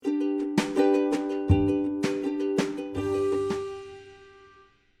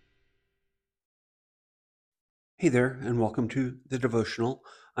Hey there, and welcome to the Devotional.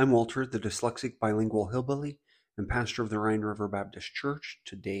 I'm Walter, the dyslexic bilingual hillbilly and pastor of the Rhine River Baptist Church.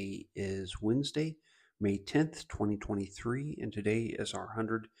 Today is Wednesday, May 10th, 2023, and today is our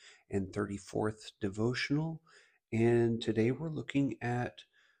 134th devotional. And today we're looking at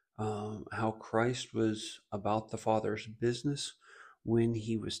how Christ was about the Father's business when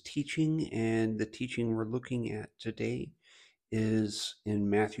he was teaching, and the teaching we're looking at today is in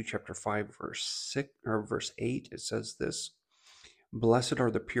Matthew chapter 5 verse 6 or verse 8. It says this: "Blessed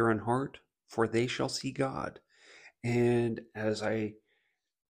are the pure in heart, for they shall see God." And as I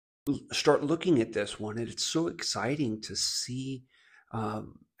start looking at this one, it's so exciting to see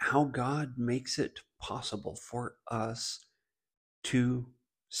how God makes it possible for us to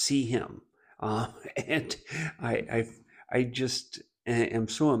see Him. Uh, and I, I, I just am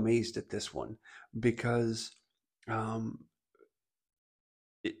so amazed at this one because um,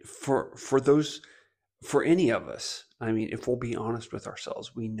 for any of us, I mean, if we'll be honest with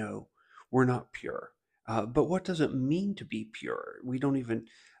ourselves, we know we're not pure. But what does it mean to be pure? We don't even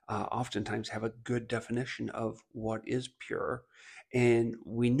oftentimes have a good definition of what is pure. And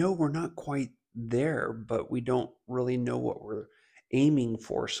we know we're not quite there, but we don't really know what we're aiming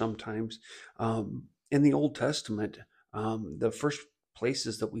for sometimes. In the Old Testament, the first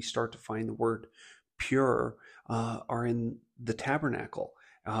places that we start to find the word pure are in the tabernacle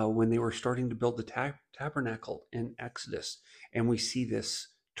when they were starting to build the tabernacle in Exodus. And we see this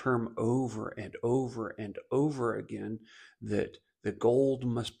term over and over and over again, that the gold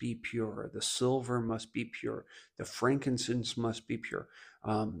must be pure, the silver must be pure, the frankincense must be pure.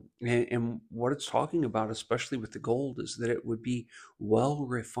 And what it's talking about, especially with the gold, is that it would be well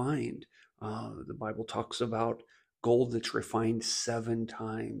refined. The Bible talks about gold that's refined 7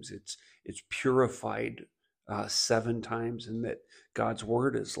 times. It's purified 7 times, and that God's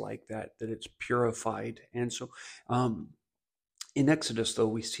word is like that, that it's purified. And so in Exodus, though,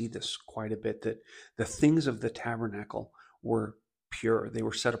 we see this quite a bit, that the things of the tabernacle were pure, they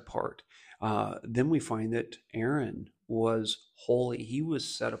were set apart. Then we find that Aaron was holy, he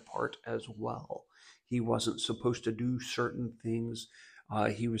was set apart as well. He wasn't supposed to do certain things.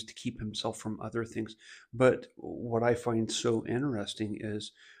 He was to keep himself from other things. But what I find so interesting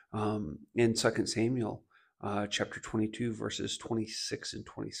is in 2 Samuel chapter 22, verses 26 and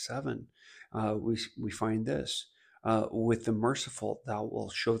 27, we find this: with the merciful thou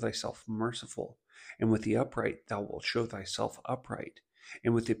wilt show thyself merciful, and with the upright thou wilt show thyself upright,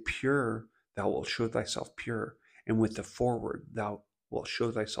 and with the pure thou wilt show thyself pure, and with the forward thou wilt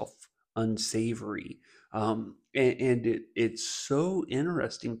show thyself unsavory. It's so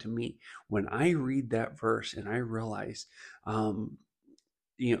interesting to me when I read that verse and I realize, um,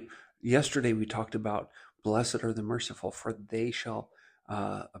 you know, yesterday we talked about blessed are the merciful, for they shall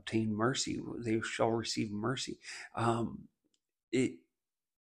obtain mercy. They shall receive mercy. It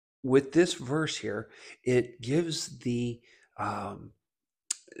With this verse here, it gives um,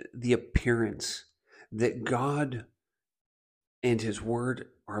 the appearance that God and His Word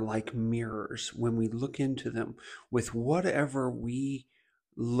are like mirrors. When we look into them, with whatever we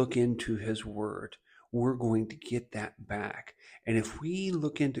look into His Word, we're going to get that back. And if we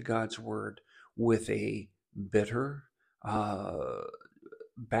look into God's Word with a bitter, uh,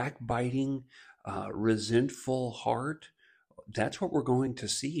 backbiting, resentful heart, that's what we're going to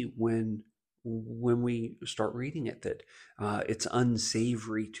see when we start reading it, that it's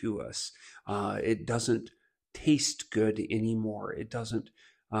unsavory to us. It doesn't taste good anymore. It doesn't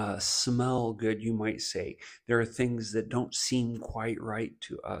smell good, you might say. There are things that don't seem quite right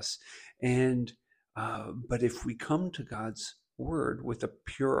to us. And but if we come to God's word with a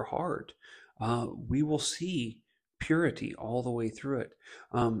pure heart, we will see purity all the way through it.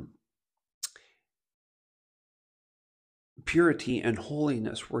 Purity and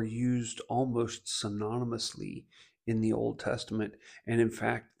holiness were used almost synonymously in the Old Testament. And in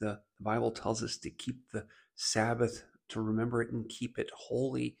fact, the Bible tells us to keep the Sabbath, to remember it and keep it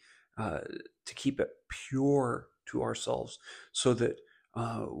holy, to keep it pure to ourselves, so that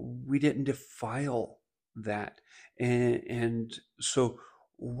we didn't defile that. And so,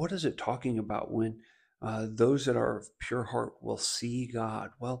 what is it talking about when those that are of pure heart will see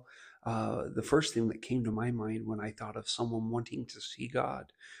God? Well, the first thing that came to my mind when I thought of someone wanting to see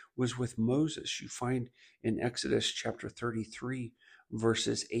God was with Moses. You find in Exodus chapter 33,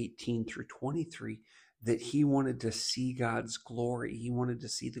 verses 18 through 23, that he wanted to see God's glory. He wanted to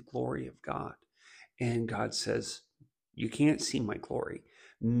see the glory of God. And God says, you can't see my glory.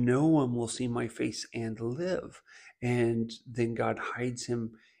 No one will see my face and live. And then God hides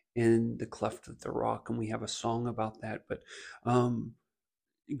him in the cleft of the rock. And we have a song about that. But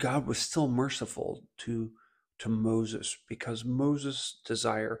God was still merciful to Moses because Moses'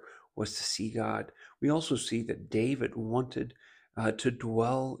 desire was to see God. We also see that David wanted to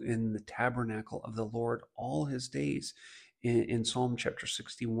dwell in the tabernacle of the Lord all his days. In Psalm chapter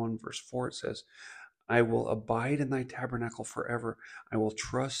 61, verse 4, it says, I will abide in thy tabernacle forever. I will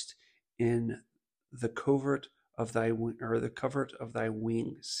trust in the covert of thy or the covert of thy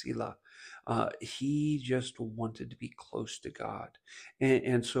wing, Selah. He just wanted to be close to God,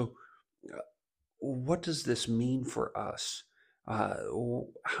 and so what does this mean for us? Uh,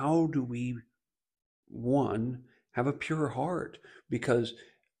 how do we, one, have a pure heart? Because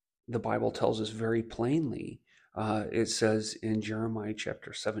the Bible tells us very plainly, it says in Jeremiah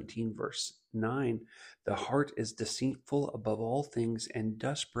chapter 17, verse 9, the heart is deceitful above all things and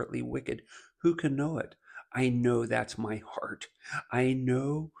desperately wicked. Who can know it? I know that's my heart. I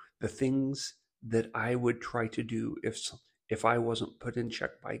know the things that I would try to do if I wasn't put in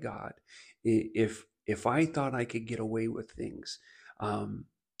check by God. If I thought I could get away with things, um,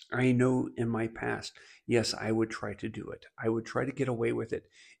 I know in my past, yes, I would try to do it. I would try to get away with it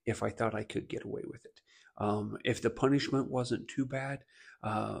if I thought I could get away with it. If the punishment wasn't too bad,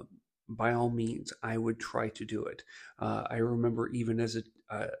 by all means, I would try to do it. I remember even as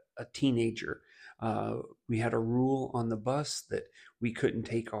a teenager, we had a rule on the bus that we couldn't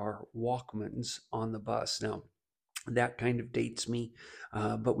take our Walkmans on the bus. Now, that kind of dates me,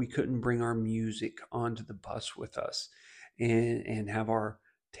 but we couldn't bring our music onto the bus with us and have our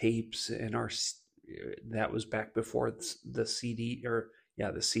tapes and our that was back before the CD or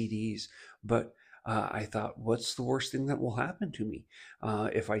yeah the CDs. But I thought, what's the worst thing that will happen to me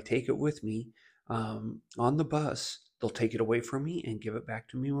if I take it with me on the bus? They'll take it away from me and give it back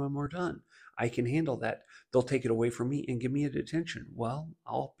to me when we're done. I can handle that. They'll take it away from me and give me a detention. Well,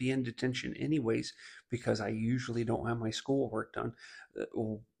 I'll be in detention anyways because I usually don't have my schoolwork done.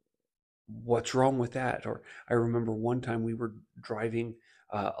 What's wrong with that? Or I remember one time we were driving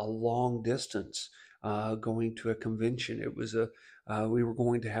a long distance going to a convention. It was we were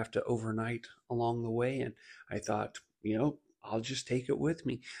going to have to overnight along the way, and I thought, I'll just take it with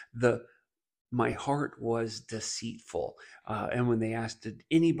me. My heart was deceitful, and when they asked, "Did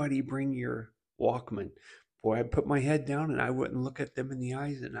anybody bring your Walkman?" Boy, I put my head down and I wouldn't look at them in the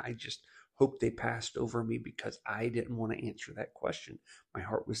eyes, and I just hoped they passed over me because I didn't want to answer that question. My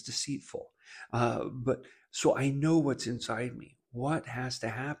heart was deceitful. But so I know what's inside me. What has to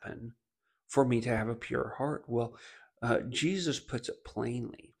happen for me to have a pure heart? Well, Jesus puts it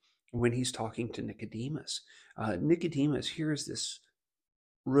plainly when he's talking to Nicodemus. Nicodemus, here's this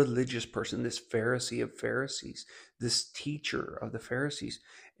religious person, this Pharisee of Pharisees, this teacher of the Pharisees.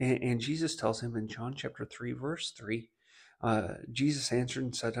 And Jesus tells him in John chapter 3, verse 3, Jesus answered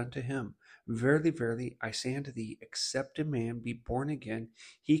and said unto him, Verily, verily, I say unto thee, except a man be born again,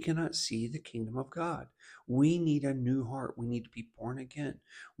 he cannot see the kingdom of God. We need a new heart. We need to be born again.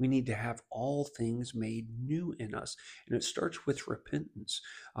 We need to have all things made new in us. And it starts with repentance.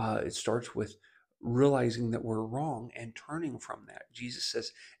 It starts with realizing that we're wrong and turning from that. Jesus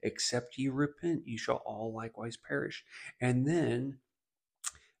says, except ye repent, you shall all likewise perish. And then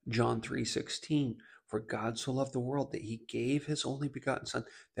John 3:16, for God so loved the world that he gave his only begotten Son,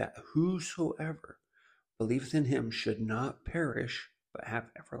 that whosoever believeth in him should not perish, but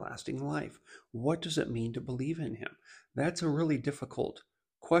have everlasting life. What does it mean to believe in him? That's a really difficult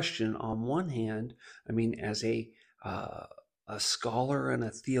question. On one hand, I mean, as a scholar and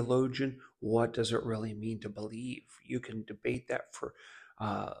a theologian, what does it really mean to believe? You can debate that for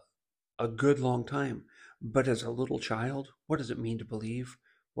uh, a good long time. But as a little child, what does it mean to believe?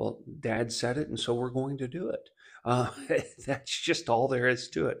 Well, dad said it, and so we're going to do it. Uh, that's just all there is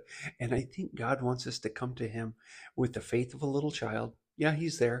to it. And I think God wants us to come to him with the faith of a little child. Yeah,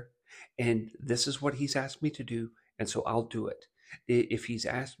 he's there. And this is what he's asked me to do. And so I'll do it. If he's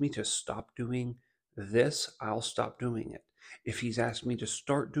asked me to stop doing this, I'll stop doing it. If he's asked me to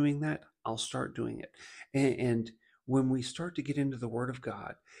start doing that, I'll start doing it. And when we start to get into the Word of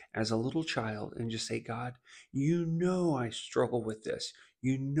God as a little child and just say, God, you know I struggle with this.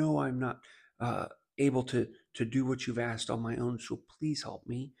 You know I'm not able to do what you've asked on my own, so please help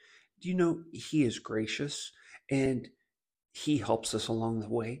me. Do you know he is gracious and he helps us along the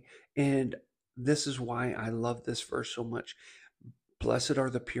way? And this is why I love this verse so much. Blessed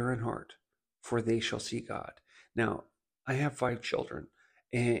are the pure in heart, for they shall see God. Now, I have 5 children,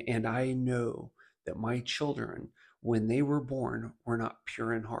 and I know that my children, when they were born, were not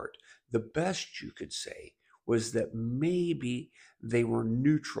pure in heart. The best you could say was that maybe they were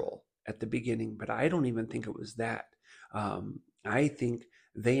neutral at the beginning, but I don't even think it was that. I think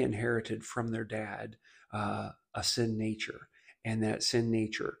they inherited from their dad a sin nature, and that sin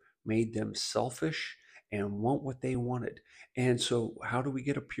nature made them selfish and want what they wanted. And so, how do we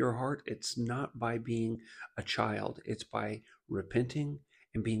get a pure heart? It's not by being a child, it's by repenting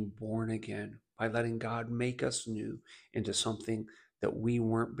and being born again, by letting God make us new into something that we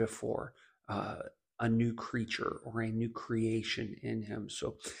weren't before. A new creature or a new creation in Him.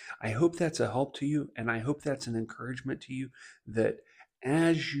 So I hope that's a help to you, and I hope that's an encouragement to you that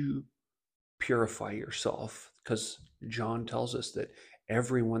as you purify yourself, because John tells us that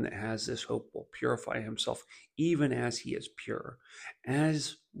everyone that has this hope will purify himself even as he is pure.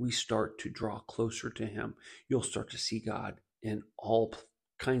 As we start to draw closer to Him, you'll start to see God in all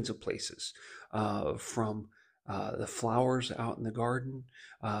kinds of places, from the flowers out in the garden,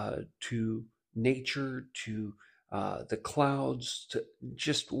 to nature, to the clouds, to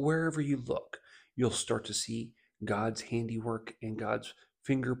just wherever you look, you'll start to see God's handiwork and God's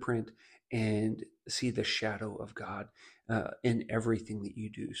fingerprint, and see the shadow of God in everything that you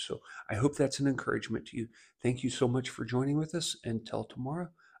do. So I hope that's an encouragement to you. Thank you so much for joining with us. Until tomorrow,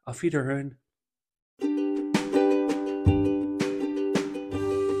 auf Wiederhören.